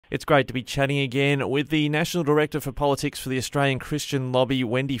It's great to be chatting again with the National Director for Politics for the Australian Christian Lobby,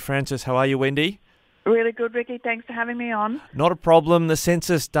 Wendy Francis. How are you, Wendy? Really good, Ricky. Thanks for having me on. Not a problem. The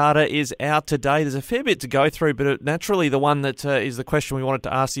census data is out today. There's a fair bit to go through, but naturally the one that is the question we wanted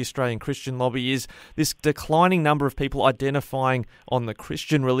to ask the Australian Christian Lobby is this declining number of people identifying on the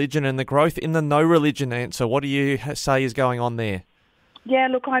Christian religion and the growth in the no religion answer. What do you say is going on there? Yeah,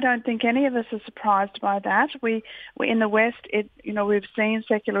 look, I don't think any of us are surprised by that. We in the West, we've seen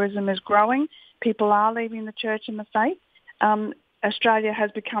secularism is growing. People are leaving the church and the faith. Australia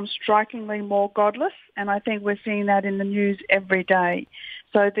has become strikingly more godless, and I think we're seeing that in the news every day.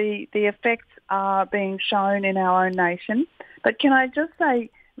 So the effects are being shown in our own nation. But can I just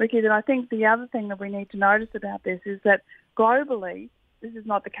say, Ricky, that I think the other thing that we need to notice about this is that globally, this is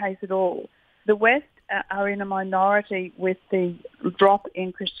not the case at all. The West are in a minority with the drop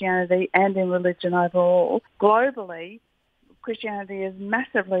in Christianity and in religion overall. Globally, Christianity is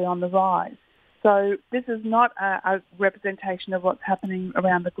massively on the rise. So this is not a representation of what's happening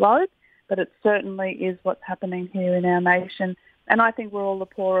around the globe, but it certainly is what's happening here in our nation. And I think we're all the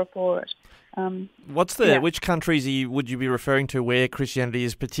poorer for it. Which countries would you be referring to where Christianity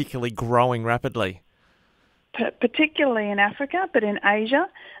is particularly growing rapidly? Particularly in Africa, but in Asia,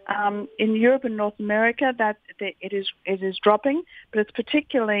 in Europe and North America, it is dropping. But it's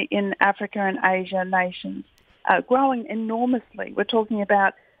particularly in Africa and Asia nations growing enormously. We're talking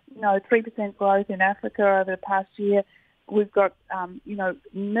about 3% growth in Africa over the past year. We've got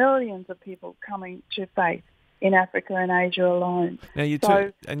millions of people coming to faith in Africa and Asia alone. Now you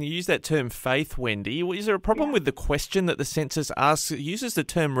use that term faith, Wendy. Is there a problem with the question that the census asks? It uses the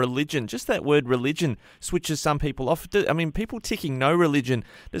term religion. Just that word religion switches some people off. I mean, people ticking no religion,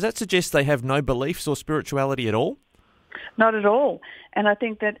 does that suggest they have no beliefs or spirituality at all? Not at all. And I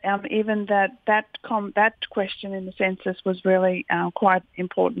think that even that question in the census was really quite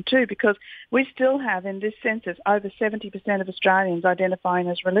important too, because we still have in this census over 70% of Australians identifying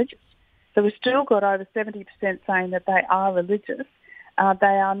as religious. So we've still got over 70% saying that they are religious. They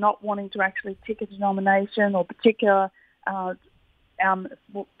are not wanting to actually tick a denomination or particular sort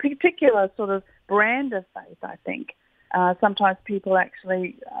of brand of faith, I think. Sometimes people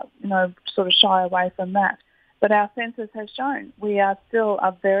actually, sort of shy away from that. But our census has shown we are still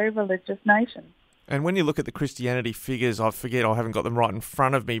a very religious nation. And when you look at the Christianity figures, I haven't got them right in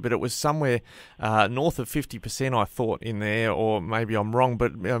front of me, but it was somewhere north of 50%, I thought, in there, or maybe I'm wrong.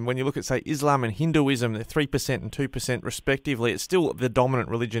 But when you look at, say, Islam and Hinduism, they're 3% and 2% respectively. It's still the dominant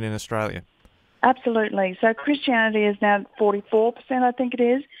religion in Australia. Absolutely. So Christianity is now 44%, I think it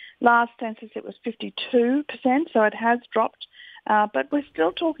is. Last census it was 52%, so it has dropped. But we're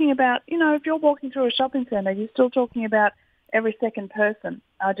still talking about, if you're walking through a shopping centre, you're still talking about every second person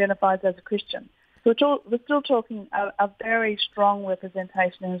identifies as a Christian. So we're still talking a very strong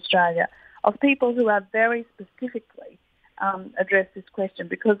representation in Australia of people who are very specifically address this question,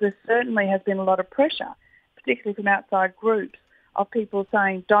 because there certainly has been a lot of pressure, particularly from outside groups, of people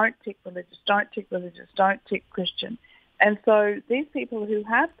saying, don't tick religious, don't tick religious, don't tick Christian. And so these people who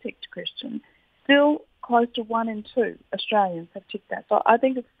have ticked Christian, still close to 1 in 2 Australians have ticked that. So I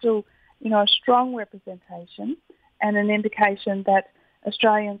think it's still, a strong representation and an indication that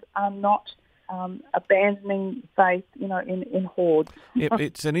Australians are not abandoning faith, in hordes.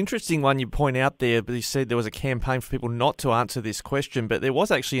 It's an interesting one you point out there, but you said there was a campaign for people not to answer this question, but there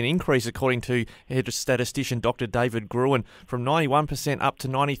was actually an increase, according to head statistician Dr. David Gruen, from 91% up to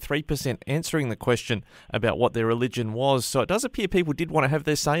 93% answering the question about what their religion was. So it does appear people did want to have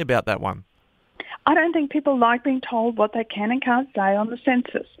their say about that one. I don't think people like being told what they can and can't say on the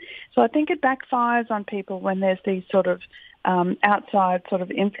census. So I think it backfires on people when there's these sort of outside sort of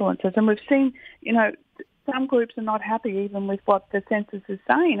influences. And we've seen, some groups are not happy even with what the census is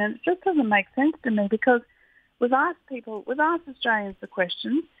saying. And it just doesn't make sense to me, because we've asked Australians the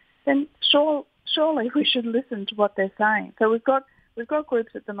question, then surely we should listen to what they're saying. So we've got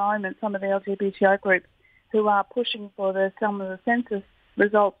groups at the moment, some of the LGBTI groups, who are pushing for some of the census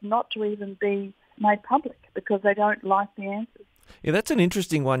results not to even be made public because they don't like the answers. Yeah, that's an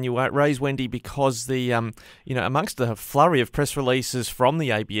interesting one you raise, Wendy, because the amongst the flurry of press releases from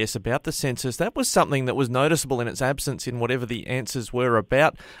the ABS about the census, that was something that was noticeable in its absence in whatever the answers were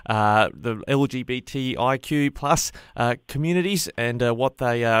about the LGBTIQ plus communities and what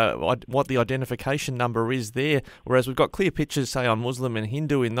the identification number is there. Whereas we've got clear pictures, say, on Muslim and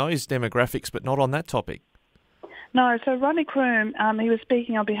Hindu in those demographics, but not on that topic. No, so Ronnie Kroom, he was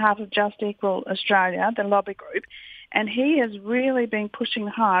speaking on behalf of Just Equal Australia, the lobby group, and he has really been pushing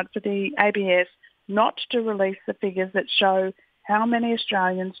hard for the ABS not to release the figures that show how many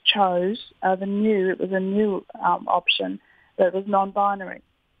Australians chose it was a new option that was non-binary.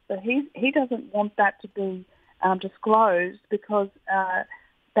 but he doesn't want that to be disclosed because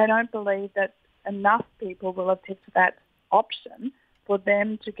they don't believe that enough people will have picked that option for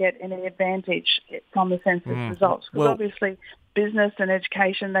them to get any advantage from the census results. Because obviously business and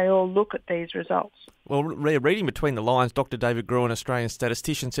education, they all look at these results. Well, reading between the lines, Dr. David Gruen, Australian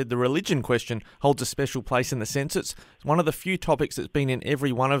statistician, said the religion question holds a special place in the census. It's one of the few topics that's been in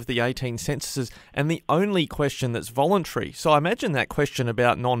every one of the 18 censuses and the only question that's voluntary. So I imagine that question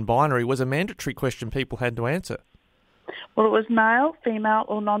about non-binary was a mandatory question people had to answer. Well, it was male, female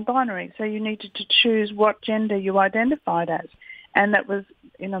or non-binary. So you needed to choose what gender you identified as. And that was,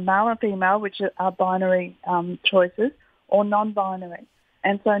 male and female, which are binary choices, or non-binary.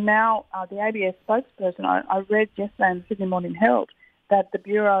 And so now the ABS spokesperson, I read yesterday in the Sydney Morning Herald that the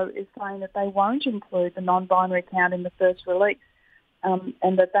Bureau is saying that they won't include the non-binary count in the first release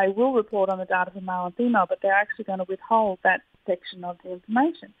and that they will report on the data for male and female, but they're actually going to withhold that section of the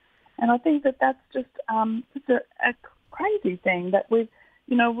information. And I think that that's just it's a crazy thing that we're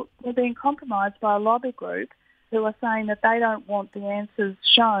being compromised by a lobby group who are saying that they don't want the answers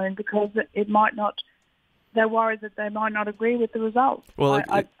shown because they're worried that they might not agree with the results. Well,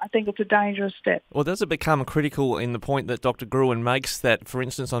 I think it's a dangerous step. Well, does it become critical in the point that Dr. Gruen makes that, for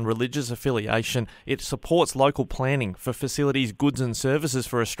instance, on religious affiliation, it supports local planning for facilities, goods and services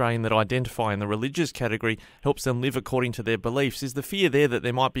for Australians that identify in the religious category, helps them live according to their beliefs? Is the fear there that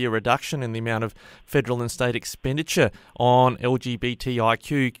there might be a reduction in the amount of federal and state expenditure on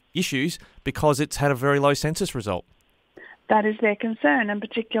LGBTIQ issues because it's had a very low census result? That is their concern, and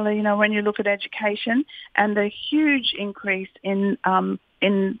particularly, when you look at education and the huge increase in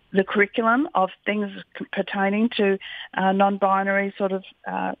the curriculum of things pertaining to non-binary sort of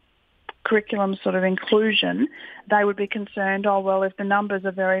curriculum sort of inclusion, they would be concerned, if the numbers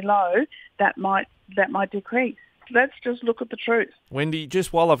are very low, that might decrease. Let's just look at the truth. Wendy,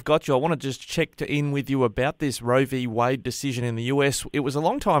 just while I've got you, I want to just check in with you about this Roe v. Wade decision in the US. It was a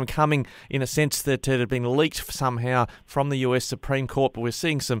long time coming in a sense that it had been leaked somehow from the US Supreme Court, but we're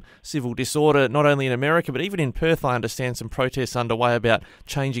seeing some civil disorder, not only in America, but even in Perth, I understand some protests underway about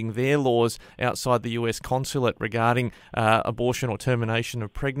changing their laws outside the US consulate regarding abortion or termination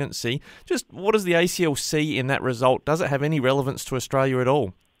of pregnancy. Just what does the ACL see in that result? Does it have any relevance to Australia at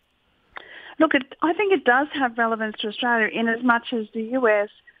all? Look, I think it does have relevance to Australia in as much as the US,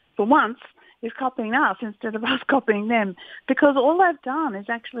 for once, is copying us instead of us copying them, because all they've done is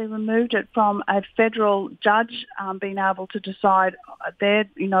actually removed it from a federal judge being able to decide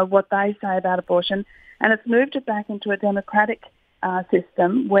what they say about abortion, and it's moved it back into a democratic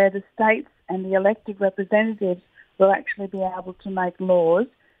system where the states and the elected representatives will actually be able to make laws,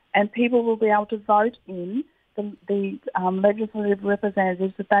 and people will be able to vote in the legislative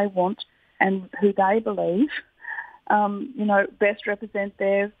representatives that they want and who they believe, best represent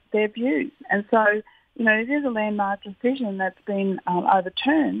their views. And so, it is a landmark decision that's been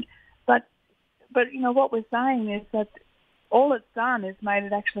overturned. But what we're saying is that all it's done is made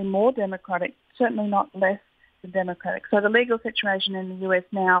it actually more democratic, certainly not less than democratic. So the legal situation in the US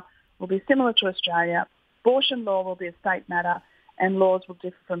now will be similar to Australia. Abortion law will be a state matter, and laws will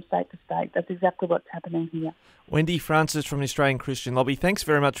differ from state to state. That's exactly what's happening here. Wendy Francis from the Australian Christian Lobby, thanks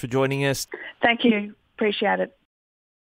very much for joining us. Thank you. Appreciate it.